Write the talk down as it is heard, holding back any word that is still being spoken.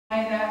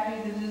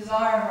that be the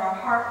desire of our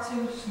heart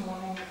too this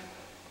morning.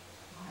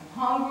 I'm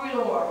hungry,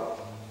 Lord.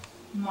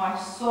 My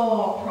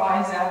soul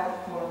cries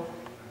out for you.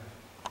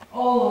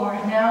 Oh, Lord,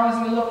 now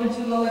as we look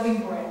into the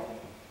living bread,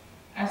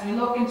 as we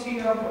look into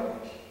your word,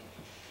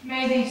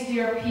 may these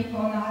dear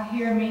people not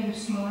hear me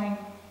this morning,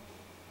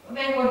 but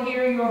they will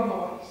hear your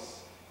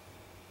voice.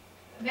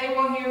 They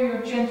will hear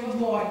your gentle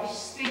voice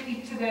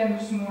speaking to them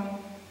this morning.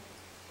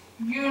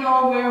 You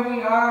know where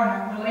we are in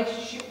our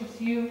relationship with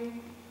you.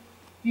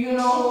 You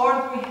know,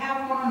 Lord, if we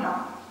have one or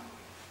not.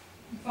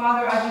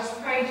 Father, I just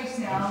pray just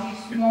now,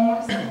 these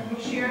moments that we'll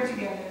share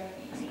together,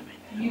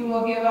 you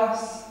will give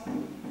us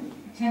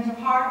attentive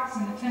hearts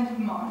and attentive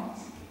minds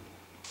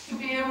to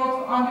be able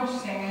to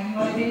understand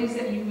what it is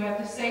that you have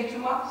to say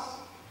to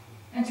us,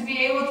 and to be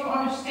able to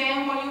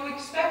understand what you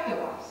expect of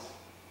us,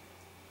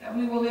 that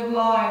we will live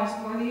lives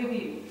worthy of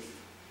you,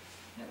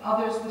 that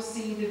others will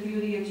see the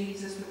beauty of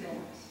Jesus within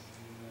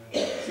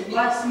us. So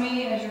bless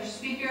me as your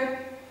speaker.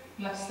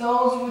 Bless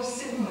those who will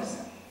sit and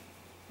listen.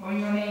 For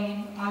your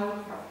name I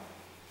will pray.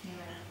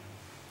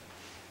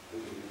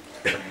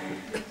 Amen.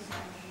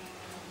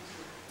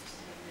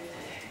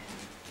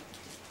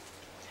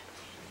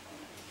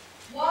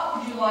 What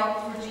would you like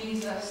for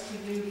Jesus to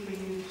do for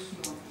you this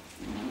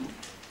morning?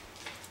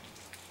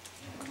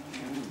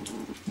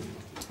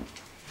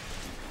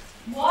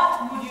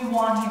 What would you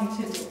want him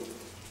to do?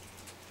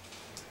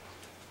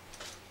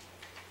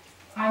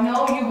 I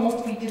know you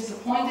won't be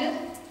disappointed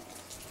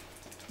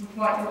with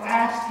what you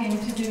asked him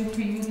to do for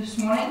you this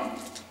morning.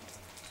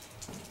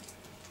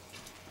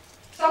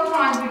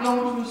 Sometimes we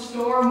go into a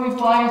store and we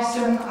buy a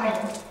certain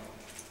item.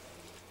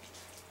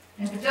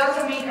 And if it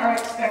doesn't meet our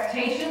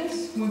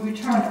expectations, we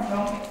return it,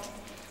 don't we?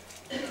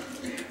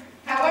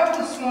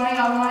 However, this morning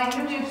I want to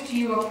introduce to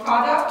you a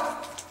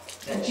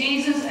product that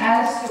Jesus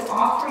has to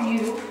offer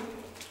you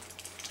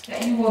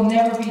that you will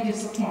never be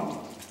disappointed.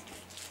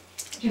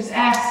 Just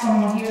ask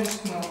someone here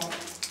this morning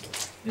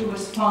who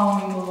is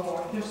following the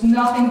Lord. There's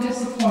nothing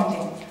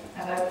disappointing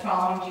about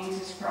following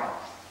Jesus Christ.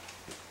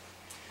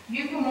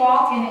 You can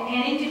walk into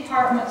any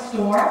department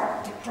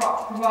store,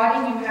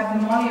 providing you have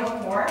the money,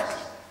 of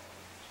course,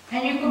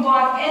 and you can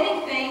buy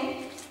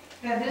anything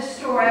that this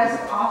store has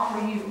to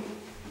offer you.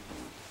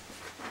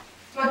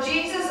 But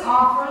Jesus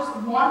offers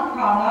one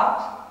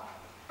product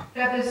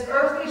that this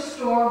earthly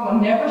store will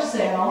never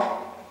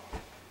sell,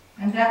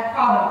 and that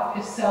product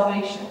is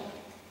salvation.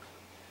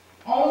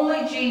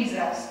 Only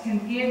Jesus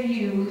can give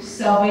you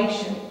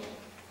salvation,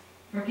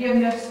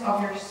 forgiveness of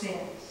your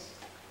sins.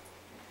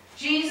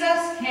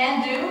 Jesus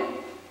can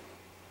do,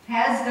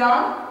 has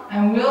done,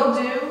 and will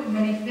do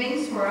many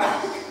things for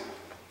us.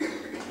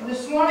 But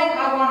this morning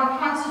I want to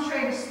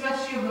concentrate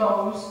especially on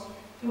those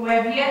who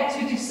have yet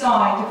to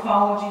decide to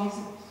follow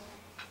Jesus.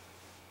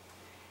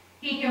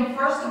 He can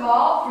first of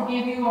all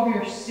forgive you of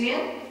your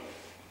sin.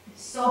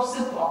 It's so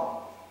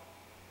simple.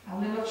 A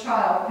little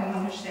child can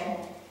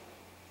understand.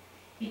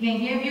 He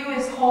can give you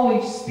his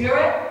Holy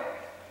Spirit,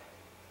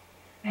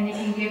 and he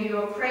can give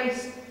you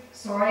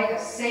a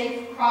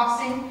safe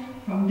crossing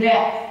from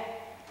death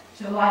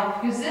to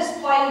life. Because this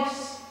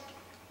place,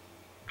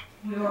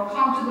 we will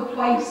come to the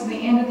place of the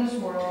end of this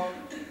world,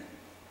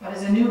 but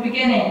as a new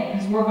beginning,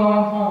 as we're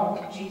going home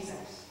to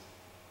Jesus.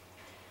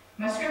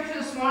 My scripture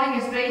this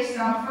morning is based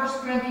on 1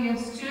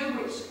 Corinthians 2,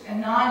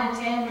 9 and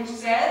 10, which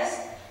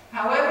says,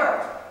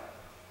 however,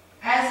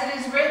 as it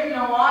is written,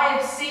 no eye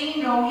has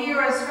seen, no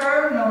ear has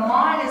heard, no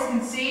mind has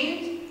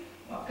conceived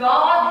what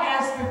God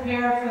has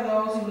prepared for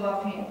those who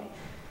love him.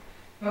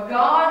 But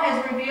God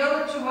has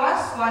revealed it to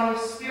us by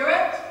his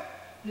Spirit.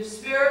 The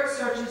Spirit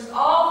searches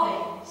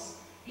all things,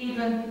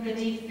 even the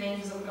deep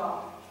things of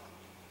God.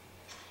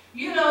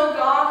 You know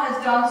God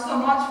has done so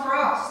much for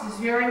us this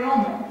very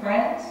moment,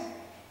 friends.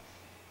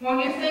 When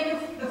you think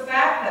of the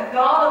fact that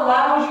God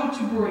allows you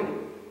to breathe,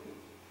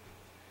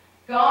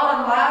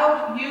 God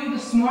allowed you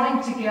this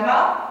morning to get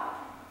up,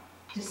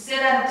 to sit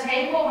at a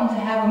table and to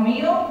have a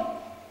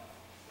meal,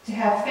 to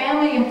have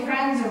family and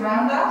friends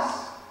around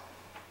us.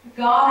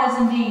 God has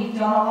indeed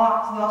done a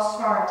lot thus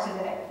far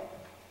today.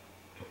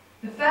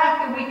 The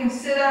fact that we can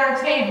sit at our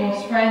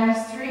tables,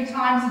 friends, 3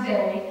 times a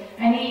day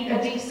and eat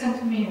a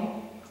decent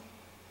meal.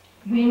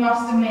 We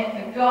must admit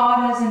that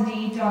God has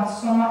indeed done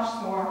so much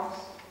for us.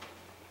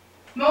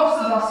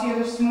 Most of us here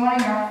this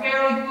morning are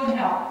fairly good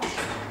health,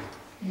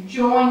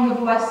 enjoying the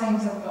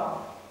blessings of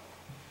God.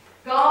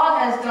 God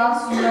has done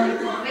so many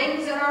good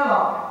things in our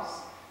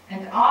lives,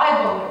 and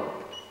I believe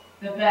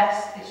the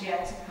best is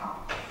yet to come.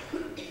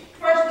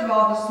 First of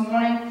all, this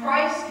morning,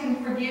 Christ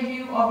can forgive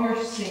you of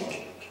your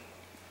sin.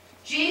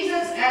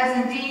 Jesus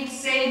has indeed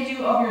saved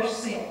you of your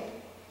sin.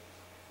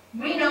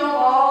 We know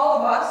all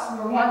of us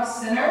were once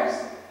sinners.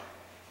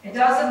 It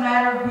doesn't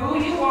matter who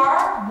you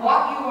are,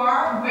 what you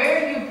are,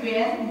 where you've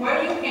been,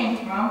 where you came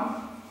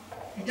from.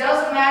 It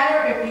doesn't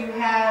matter if you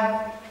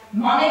have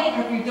money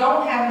or if you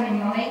don't have any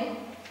money.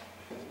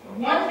 But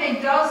one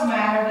thing does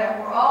matter, that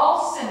we're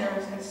all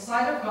sinners in the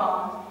sight of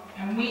God,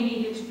 and we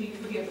needed to be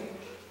forgiven.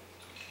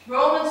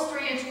 Romans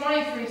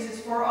 3:23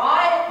 says, for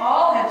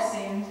all have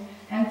sinned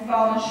and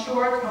fallen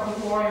short of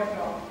the glory of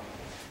God.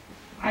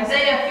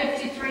 Isaiah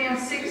 53:6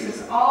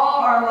 says,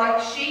 all are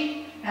like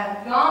sheep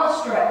have gone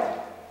astray,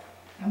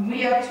 and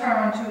we have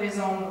turned to his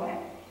own way.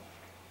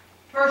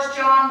 1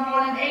 John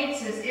 1:8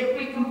 says, if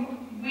we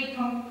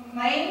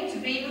claim to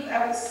be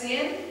without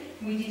sin,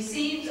 we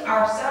deceive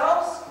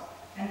ourselves,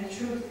 and the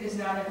truth is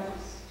not in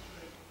us.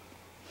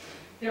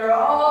 There are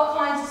all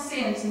kinds of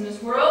sins in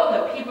this world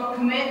that people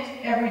commit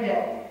every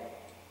day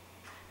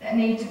that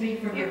need to be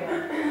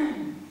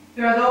forgiven.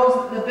 There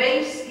are the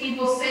base,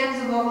 evil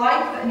sins of the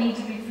life that need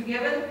to be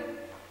forgiven.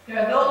 There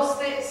are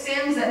those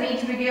sins that need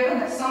to be forgiven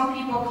that some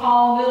people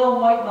call little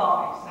white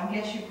lies. I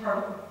guess you've heard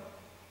of them.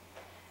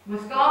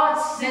 With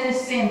God, sin is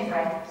sin,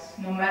 friends,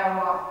 no matter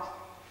what.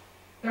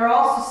 There are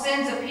also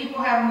sins that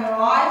people have in their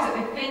lives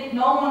that they think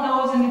no one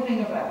knows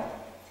anything about,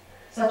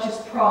 such as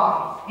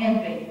pride,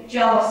 envy,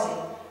 jealousy,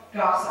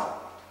 gossip.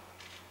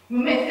 We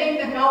may think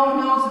that no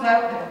one knows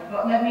about them,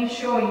 but let me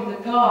show you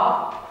that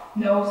God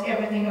knows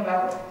everything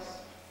about us.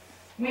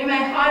 We may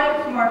hide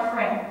it from our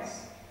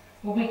friends,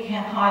 but we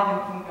can't hide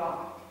them from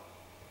God.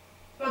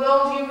 For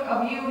those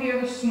of you here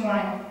this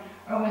morning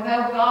are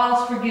without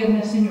God's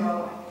forgiveness in your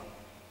life,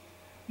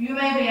 you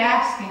may be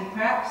asking,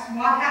 perhaps,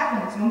 what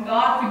happens when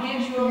God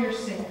forgives you of your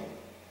sin?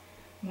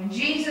 When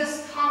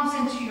Jesus comes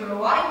into your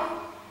life,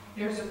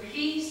 there's a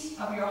peace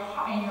in your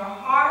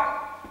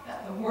heart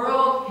that the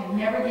world can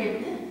never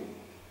give you.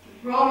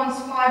 Romans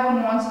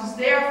 5:1 says,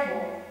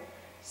 therefore,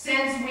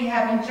 since we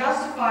have been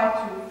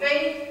justified through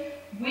faith,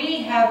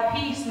 we have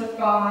peace with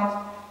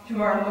God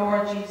through our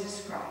Lord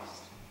Jesus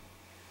Christ.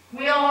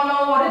 We all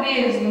know what it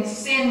is when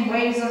sin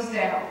weighs us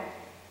down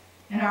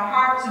in our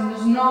hearts and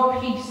there's no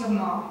peace of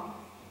mind.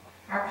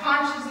 Our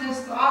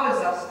consciousness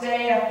bothers us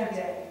day after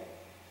day.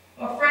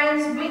 Well,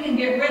 friends, we can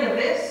get rid of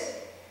this.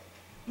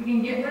 We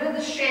can get rid of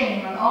the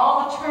shame and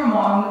all the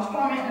turmoil and the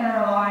torment in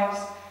our lives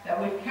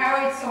that we've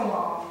carried so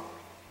long.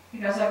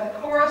 Because like the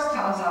chorus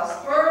tells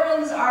us,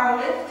 burdens are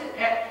lifted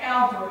at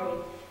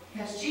Calvary.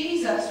 Because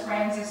Jesus,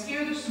 friends, is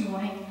here this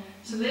morning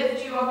to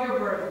lift you of your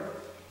burden,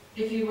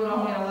 if you would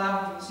only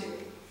allow him to.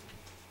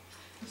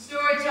 The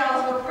story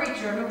tells of a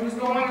preacher who was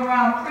going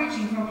around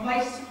preaching from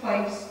place to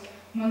place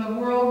when the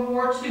World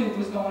War II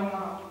was going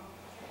on.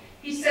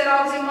 He said,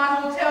 I was in my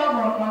hotel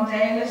room one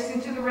day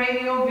listening to the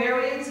radio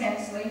very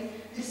intensely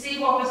to see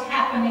what was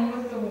happening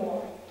with the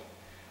war.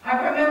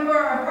 I remember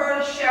I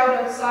heard a shout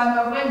outside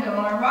my window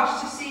and I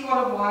rushed to see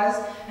what it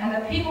was, and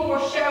the people were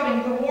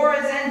shouting, the war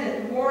is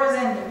ended, the war is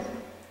ended.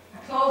 I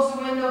closed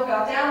the window,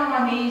 got down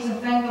on my knees and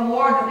thanked the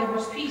Lord that there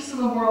was peace in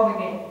the world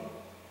again.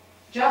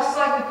 Just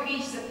like the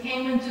peace that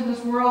came into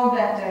this world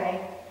that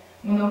day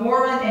when the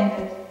war had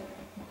ended,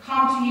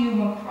 come to you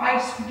when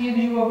Christ forgives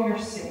you of your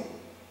sin.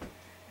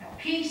 A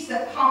peace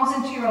that comes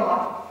into your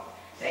life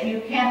that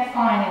you can't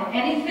find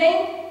in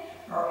anything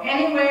or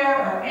anywhere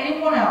or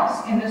anyone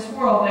else in this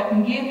world that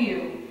can give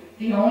you.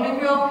 The only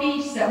real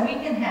peace that we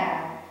can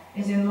have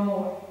is in the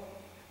Lord.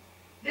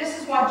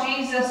 This is what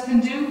Jesus can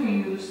do for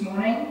you this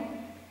morning.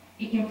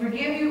 He can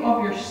forgive you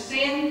of your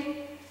sin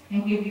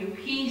and give you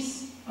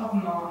peace of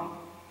mind.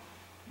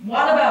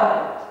 What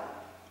about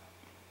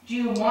it? Do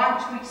you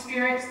want to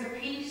experience the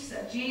peace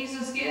that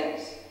Jesus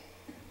gives?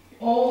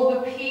 Oh,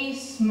 the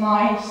peace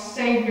my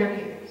Savior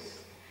gives.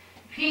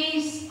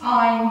 Peace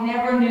I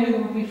never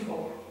knew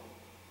before.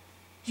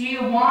 Do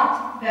you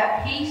want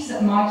that peace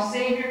that my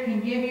Savior can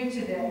give you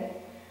today?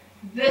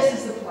 This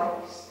is the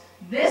place.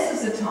 This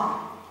is the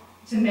time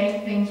to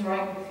make things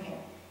right with him.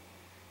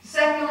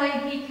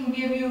 Secondly, he can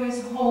give you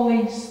his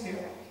Holy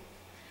Spirit.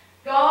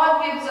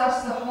 God gives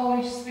us the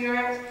Holy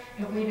Spirit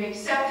if we've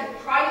accepted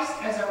Christ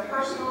as our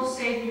personal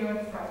Savior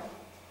and friend.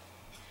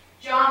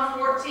 John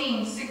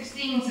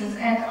 14:16 says,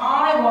 and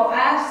I will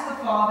ask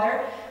the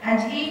Father,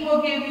 and he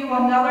will give you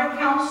another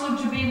counselor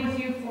to be with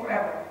you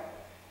forever,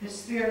 the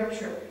Spirit of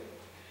truth.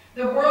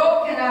 The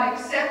world cannot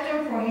accept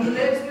him, for he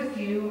lives with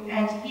you,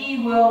 and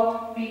he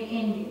will be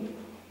in you.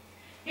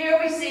 Here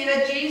we see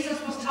that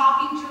Jesus was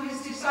talking to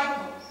his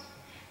disciples.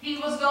 He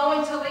was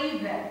going to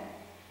leave them.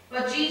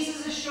 But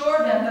Jesus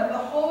assured them that the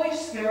Holy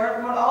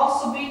Spirit would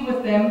also be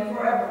with them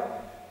forever.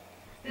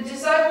 The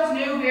disciples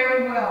knew him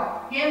very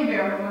well,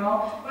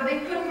 but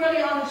they couldn't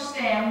really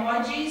understand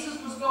why Jesus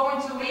was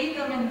going to leave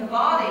them in the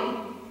body,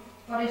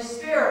 but his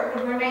Spirit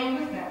would remain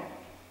with them.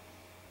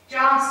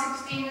 John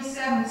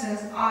 16:7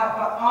 says, but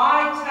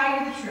I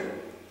tell you the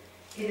truth,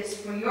 it is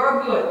for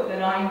your good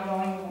that I am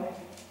going away.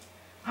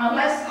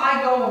 Unless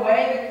I go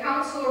away, the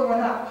Counselor will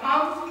not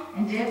come,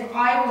 and if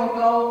I will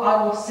go,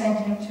 I will send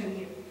him to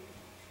you.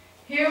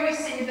 Here we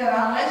see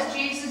that unless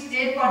Jesus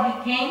did what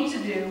he came to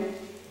do,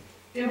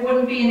 there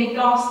wouldn't be any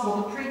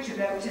gospel to preach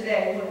about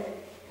today, would it?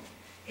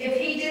 If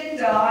he didn't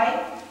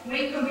die,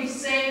 we could be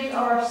saved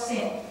of our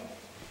sin.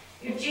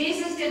 If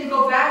Jesus didn't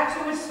go back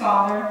to his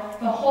Father,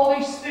 the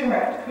Holy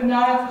Spirit could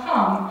not have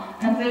come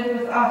and lived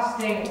with us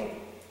daily.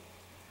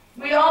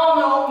 We all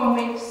know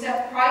when we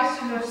accept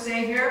Christ as our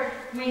Savior,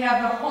 we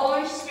have the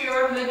Holy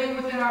Spirit living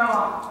within our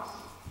lives.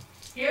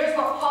 Here's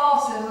what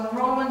Paul says in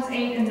Romans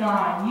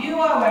 8:9. You,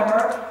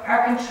 however,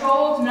 are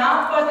controlled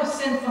not by the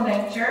sinful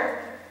nature,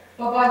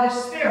 but by the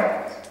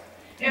Spirit.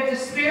 If the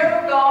Spirit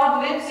of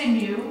God lives in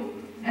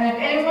you, and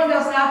if anyone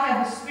does not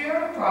have the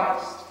Spirit of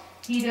Christ,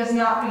 he does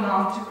not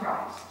belong to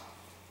Christ.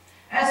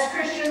 As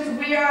Christians,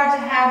 we are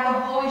to have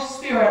the Holy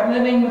Spirit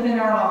living within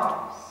our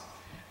lives.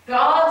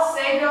 God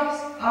saved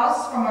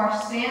us from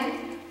our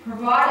sin,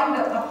 providing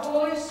that the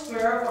Holy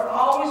Spirit would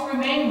always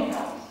remain with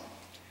us.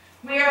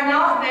 We are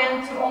not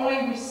then to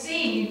only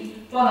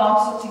receive, but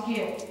also to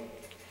give.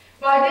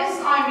 By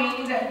this I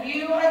mean that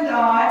you and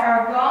I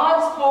are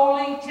God's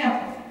holy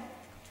temple,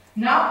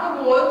 not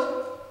the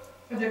wood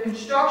or the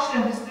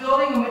construction of this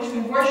building in which we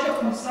worship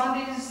from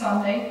Sunday to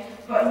Sunday,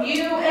 but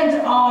you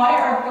and I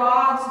are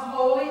God's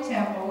holy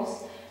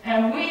temples,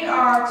 and we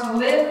are to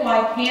live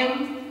like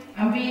Him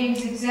and be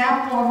His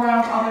example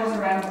around others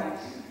around us.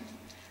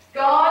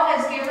 God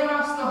has given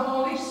us the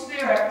Holy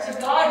Spirit to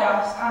guide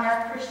us on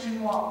our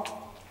Christian walk.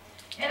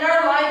 In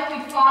our life,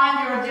 we find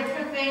there are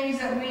different things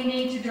that we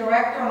need to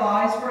direct our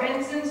lives. For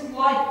instance,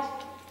 light.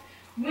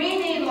 We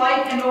need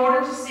light in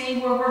order to see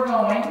where we're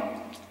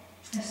going,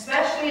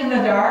 especially in the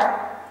dark,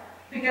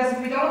 because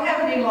if we don't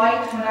have any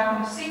light, we're not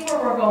going to see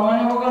where we're going,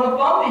 and we're going to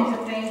bump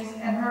into things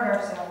and hurt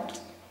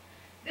ourselves.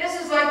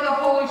 This is like the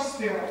Holy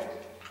Spirit.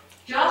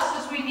 Just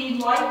as we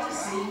need light to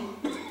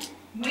see,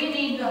 we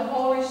need the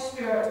Holy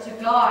Spirit to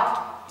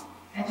guide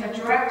and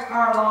to direct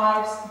our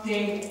lives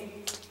daily.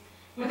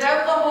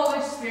 Without the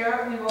Holy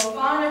Spirit, we will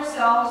find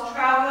ourselves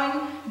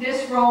traveling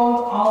this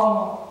road all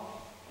alone.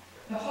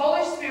 The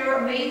Holy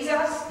Spirit leads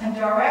us and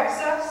directs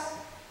us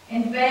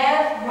in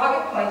bad,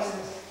 rugged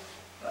places,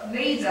 but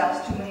leads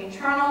us to an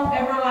eternal,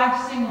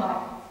 everlasting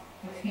life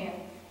with Him.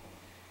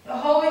 The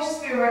Holy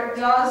Spirit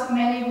does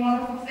many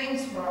wonderful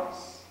things for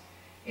us.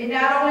 It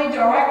not only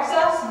directs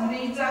us and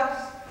leads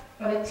us,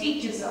 but it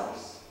teaches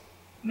us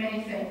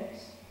many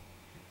things.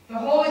 The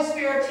Holy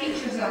Spirit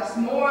teaches us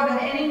more than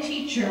any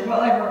teacher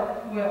will ever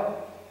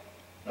will.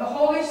 The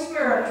Holy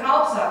Spirit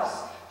helps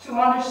us to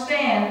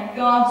understand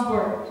God's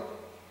Word.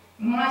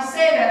 And when I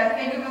say that, I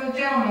think of a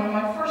gentleman in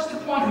my first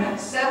appointment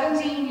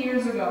 17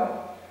 years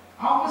ago,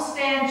 Uncle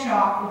Stan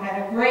Chalk, who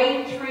had a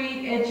grade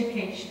 3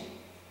 education.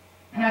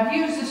 And I've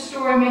used this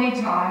story many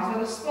times,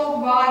 but it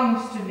spoke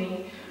volumes to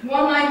me.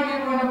 One night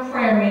we were in a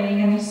prayer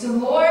meeting, and he said,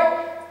 "Lord,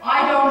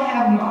 I don't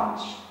have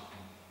much.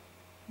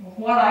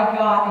 What I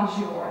got is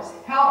yours.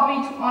 Help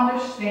me to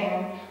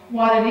understand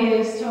what it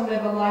is to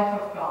live a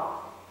life of God."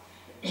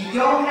 You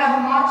don't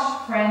have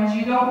much, friends.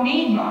 You don't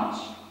need much,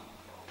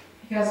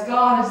 because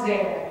God is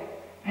there,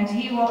 and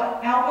He will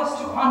help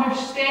us to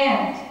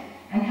understand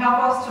and help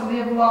us to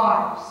live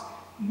lives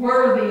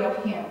worthy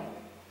of Him.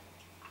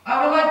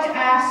 I would like to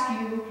ask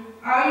you,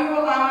 are you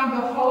allowing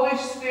the Holy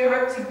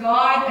Spirit to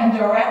guide and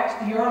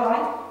direct your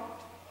life?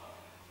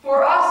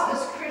 For us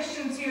as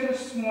Christians here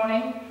this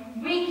morning,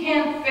 we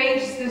can't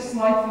face this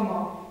life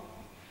alone.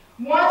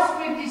 Once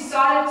we've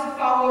decided to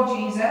follow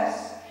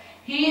Jesus,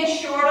 He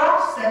assured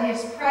us that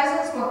His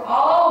presence will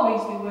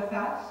always be with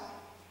us.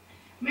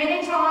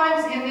 Many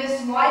times in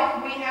this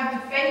life, we have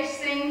to face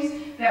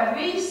things that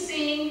we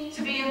see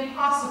to be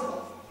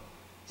impossible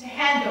to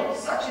handle,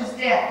 such as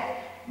death,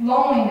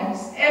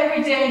 loneliness,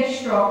 everyday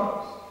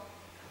struggles.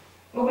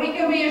 But we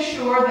can be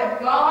assured that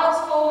God's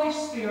Holy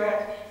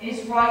Spirit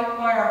is right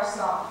by our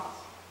sides.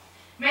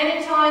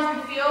 Many times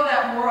we feel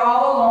that we're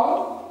all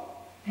alone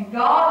and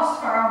God is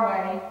far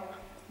away.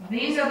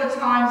 These are the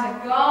times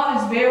that God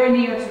is very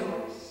near to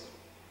us,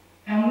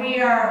 and we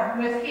are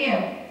with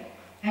Him,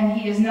 and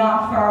He is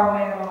not far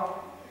away at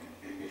all.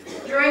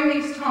 During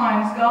these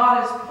times,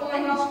 God is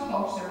pulling us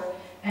closer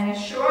and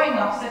assuring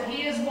us that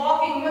He is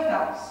walking with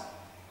us,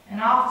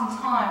 and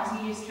oftentimes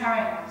He is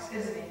carrying us,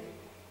 isn't He?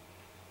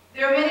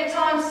 There are many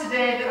times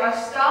today that I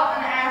stop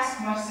and ask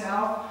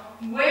myself,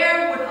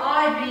 where would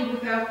I be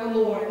without the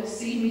Lord to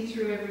see me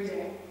through every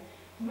day?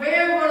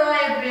 Where would I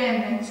have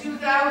been in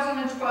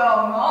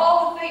 2012 and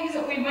all the things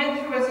that we went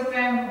through as a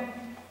family?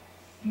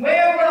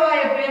 Where would I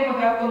have been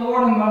without the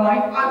Lord in my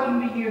life? I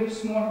wouldn't be here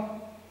this morning.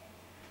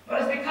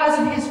 But it's because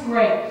of His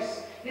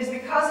grace. It's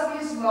because of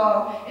His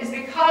love. It's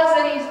because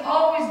that He's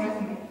always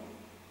with me.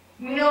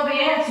 We know the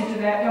answer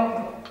to that,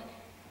 don't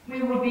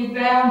we? We would be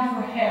bound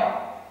for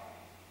hell.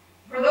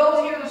 For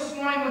those here this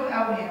morning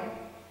without Him,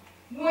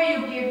 will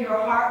you give your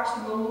heart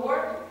to the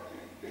Lord?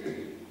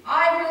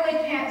 I really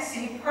can't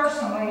see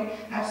personally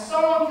how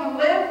someone can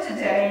live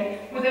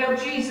today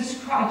without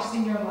Jesus Christ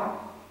in your life.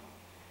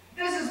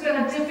 This has been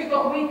a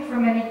difficult week for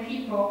many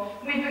people.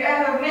 We've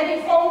had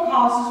many phone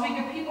calls this week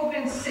of people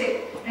been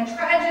sick, and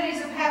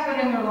tragedies have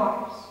happened in their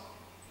lives.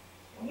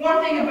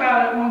 One thing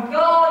about it, when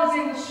God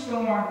is in the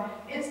storm,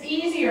 it's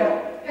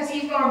easier because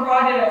He's going to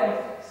ride it out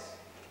with us.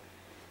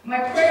 My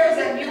prayer is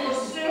that you will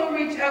soon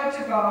reach out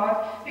to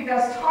God,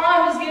 because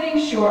time is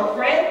getting short,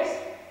 friends.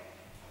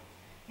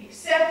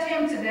 Accept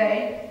Him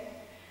today,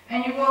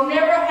 and you will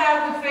never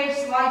have to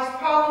face life's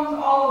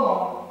problems all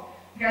alone,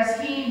 because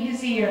He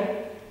is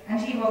here, and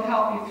He will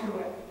help you through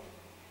it.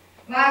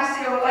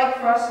 Lastly, I would like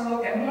for us to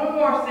look at one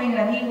more thing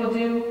that He will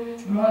do,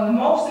 and one of the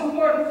most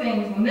important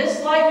things when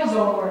this life is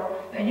over,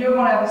 that you're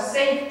going to have a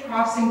safe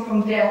crossing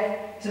from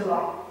death to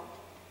life.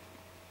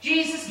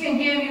 Jesus can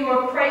give you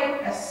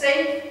a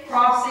safe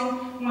crossing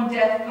when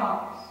death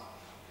comes.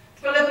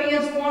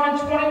 Philippians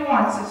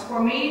 1:21 says, "For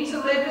me to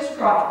live is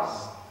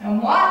Christ,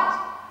 and what?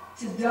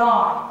 To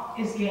die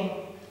is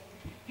gain."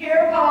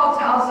 Here Paul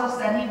tells us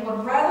that he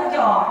would rather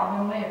die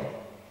than live.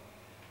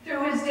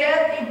 Through his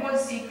death, he would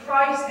see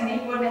Christ, and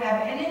he wouldn't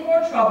have any more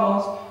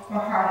troubles or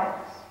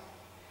heartaches.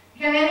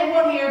 Can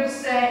anyone here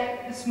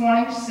this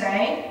morning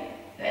say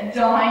that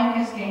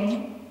dying is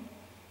gain?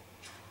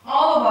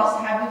 All of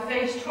us have to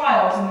face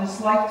trials in this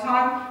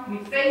lifetime. We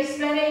face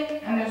many,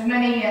 and there's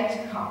many yet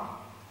to come.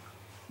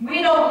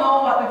 We don't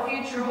know what the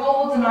future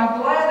holds, and I'm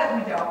glad that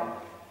we don't.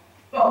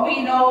 But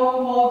we know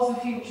who holds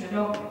the future,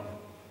 don't we?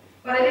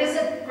 But it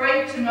isn't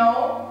great to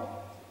know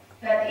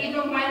that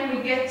even when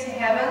we get to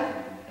heaven,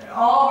 that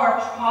all of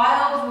our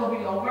trials will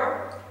be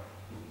over.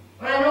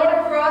 But in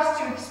order for us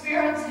to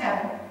experience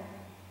heaven,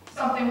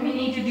 something we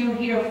need to do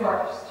here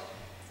first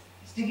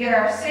is to get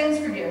our sins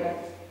forgiven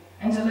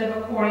and to live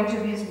according to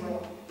his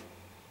will.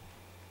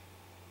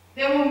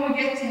 Then when we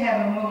get to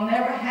heaven, we will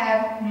never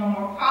have no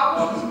more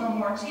problems, no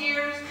more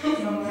tears,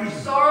 no more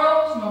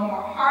sorrows, no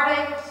more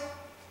heartaches.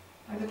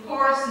 Like the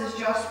chorus says,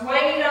 "Just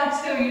wait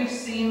until you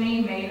see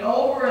me made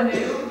over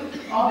anew.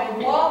 I'll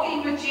be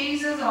walking with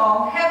Jesus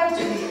all heaven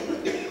to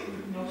be.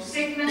 No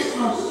sickness,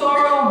 no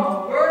sorrow,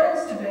 no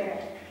burdens to bear.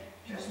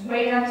 Just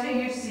wait until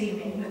you see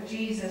me with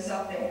Jesus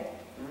up there."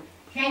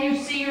 Can you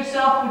see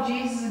yourself with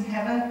Jesus in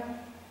heaven?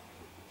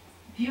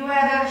 If you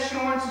had that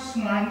assurance this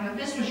morning that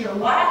this was your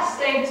last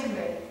day to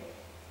live,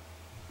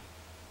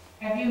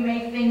 have you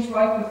made things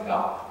right with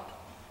God?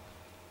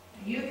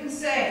 You can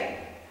say,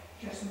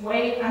 "Just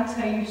wait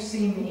until you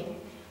see me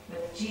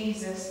with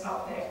Jesus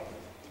up there."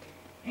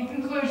 In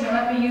conclusion,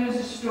 let me use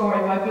a story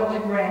by Billy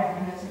Graham,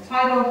 and it's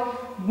entitled,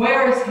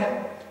 "Where is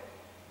Heaven?"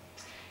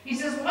 He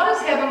says, "What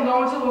is heaven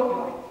going to look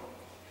like?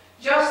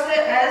 Just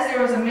as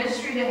there is a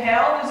mystery to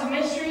hell, there's a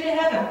mystery to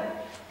heaven.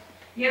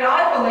 Yet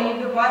I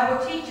believe the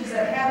Bible teaches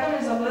that heaven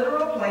is a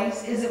literal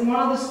place. Is it one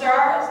of the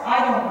stars? I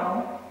don't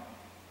know.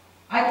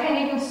 I can't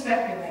even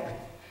speculate.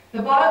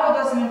 The Bible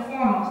doesn't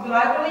inform us, but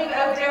I believe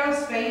out there in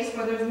space,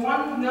 where there's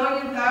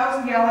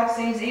 1,000,000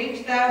 galaxies,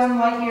 80,000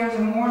 light years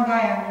or more in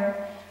diameter,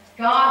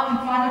 God can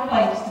find a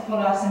place to put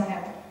us in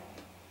heaven."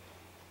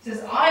 He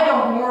says, "I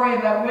don't worry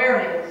about where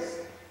it is.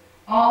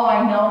 All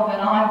I know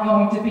that I'm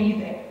going to be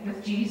there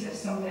with Jesus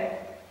someday."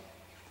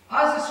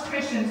 Us as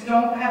Christians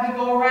don't have to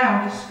go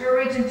around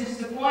discouraged and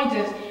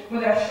disappointed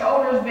with our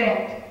shoulders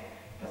bent,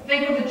 but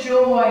think of the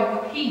joy,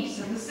 of the peace,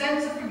 of the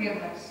sense of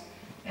forgiveness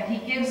that he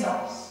gives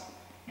us,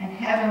 and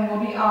heaven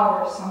will be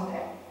ours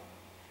someday.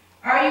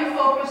 Are you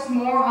focused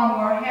more on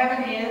where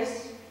heaven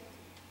is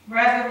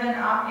rather than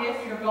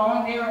if you're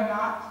going there or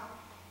not?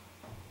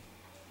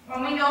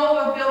 When we know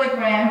of Billy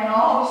Graham and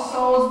all the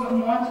souls but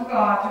one to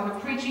God through the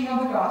preaching of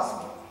the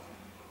gospel,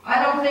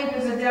 I don't think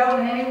there's a doubt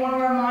in any one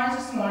of our minds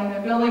this morning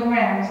that Billy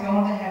Graham is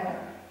going to heaven.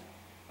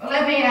 But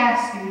let me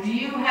ask you, do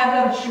you have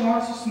that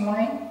assurance this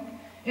morning?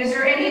 Is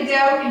there any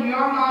doubt in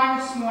your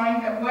mind this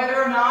morning that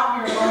whether or not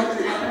you're going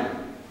to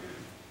heaven?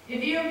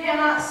 If you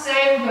cannot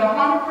say with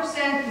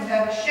 100%,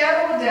 without a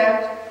shadow of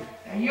doubt,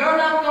 that you're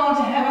not going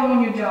to heaven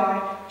when you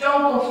die,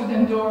 don't go through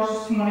them doors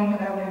this morning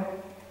without him.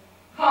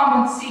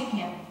 Come and seek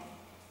him,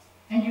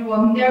 and you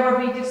will never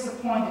be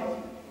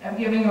disappointed of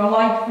giving your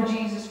life for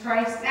Jesus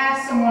Christ.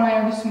 Ask someone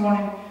I this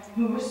morning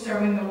who was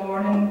serving the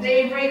Lord. And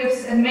Dave Reed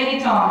has said many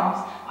times,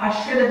 "I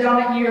should have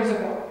done it years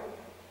ago."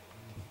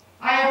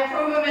 I have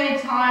proven many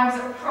times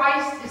that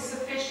Christ is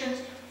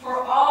sufficient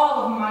for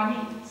all of my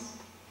needs.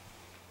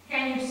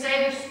 Can you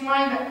say this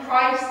morning that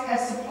Christ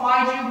has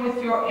supplied you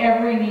with your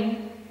every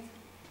need?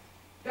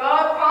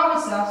 God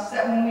promised us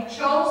that when we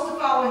chose to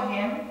follow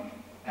him,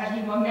 that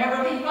he will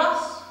never leave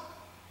us,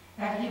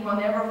 that he will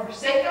never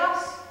forsake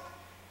us,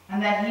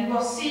 and that he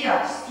will see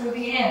us through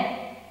the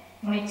end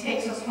when he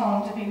takes us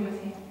home to be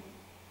with him.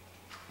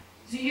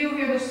 So you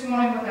here this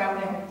morning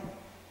without him,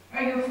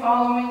 are you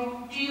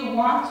following? Do you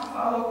want to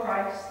follow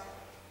Christ?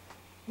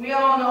 We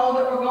all know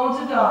that we're going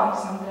to die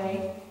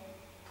someday.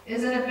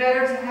 Isn't it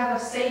better to have a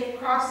safe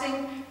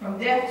crossing from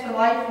death to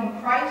life in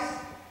Christ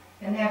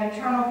than have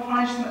eternal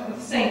punishment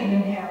with Satan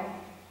in hell?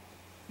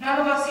 None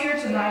of us here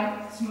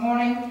tonight, this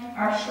morning,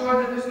 are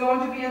sure that there's going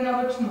to be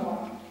another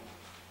tomorrow.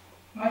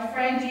 My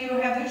friend, do you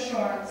have the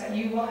assurance that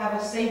you will have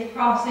a safe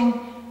crossing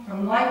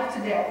from life to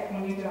death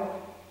when you die?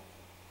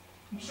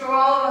 I'm sure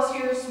all of us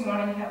here this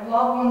morning have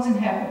loved ones in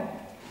heaven,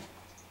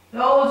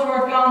 those who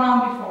have gone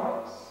on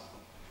before us.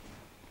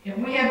 If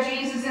we have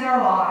Jesus in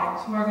our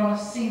lives, we're going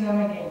to see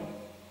them again.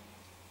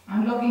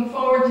 I'm looking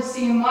forward to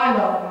seeing my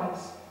loved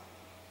ones,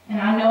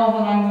 and I know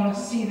that I'm going to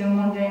see them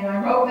one day. And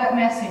I wrote that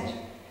message,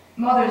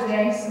 Mother's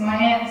Day, so my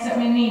aunt sent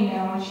me an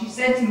email, and she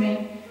said to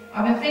me,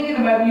 "I've been thinking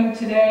about you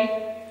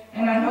today,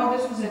 and I know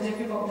this was a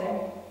difficult day."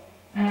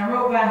 And I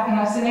wrote back and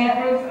I said,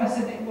 "Aunt Ruth," I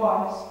said, "it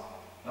was.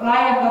 But I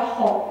have the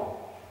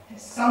hope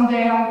that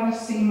someday I'm going to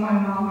see my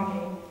mom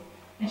again."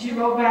 And she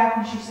wrote back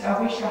and she said,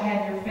 "I wish I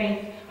had your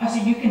faith." I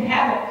said, "You can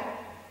have it.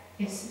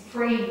 It's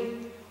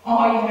free.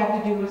 All you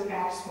have to do is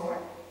ask for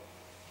it."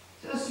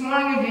 So this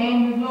morning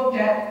again, we've looked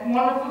at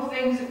wonderful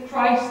things that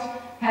Christ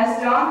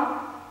has done,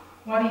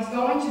 what he's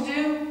going to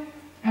do,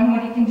 and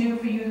what he can do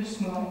for you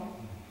this morning.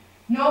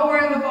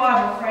 Nowhere in the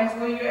Bible, friends,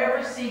 will you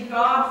ever see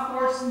God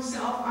force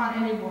himself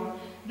on anyone.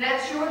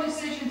 That's your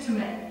decision to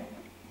make.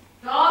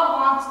 God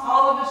wants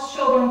all of his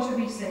children to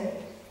be saved,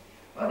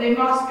 but they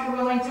must be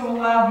willing to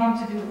allow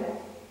him to do that.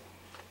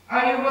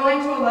 Are you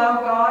willing to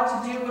allow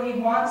God to do what he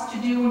wants to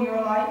do in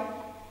your life?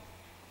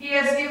 He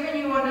has given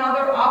you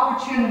another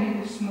opportunity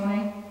this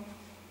morning.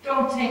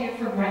 Don't take it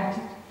for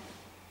granted.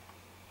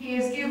 He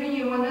has given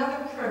you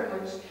another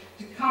privilege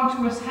to come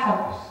to his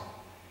house,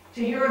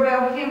 to hear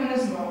about him and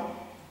his love.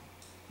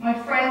 My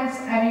friends,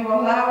 have you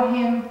allowed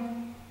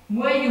him,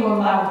 will you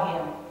allow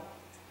him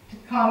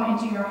to come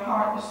into your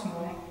heart this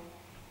morning?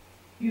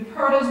 You've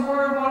heard his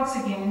word once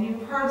again.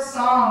 You've heard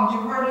songs.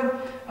 You've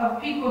heard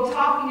of people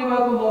talking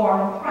about the Lord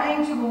and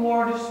praying to the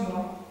Lord this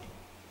morning.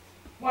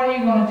 What are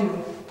you going to do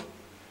with it?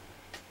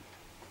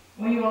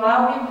 Will you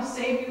allow him to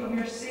save you of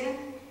your sin?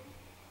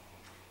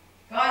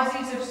 Guys,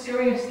 these are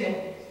serious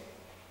days.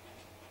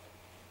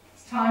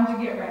 It's time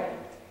to get ready.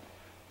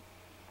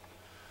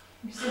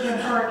 We see the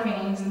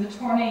hurricanes and the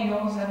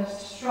tornadoes that have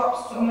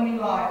disrupted so many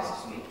lives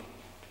this week.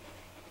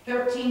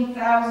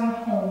 13,000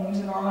 homes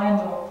in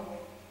Orlando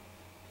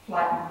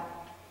flattened.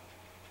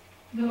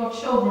 Little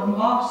children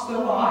lost their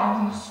lives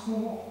in the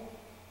school.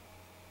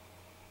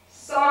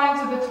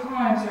 Signs of the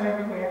times are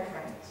everywhere,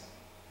 friends.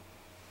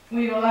 Will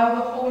you allow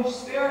the Holy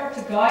Spirit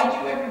to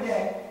guide you every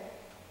day?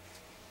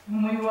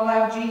 And will you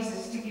allow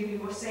Jesus to give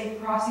you a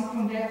safe crossing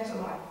from death to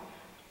life?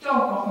 Don't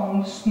go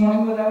home this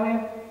morning without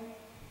him.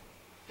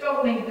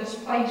 Don't leave this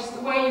place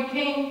the way you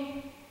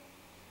came.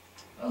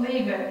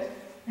 Believe it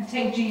and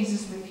take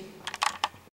Jesus with you.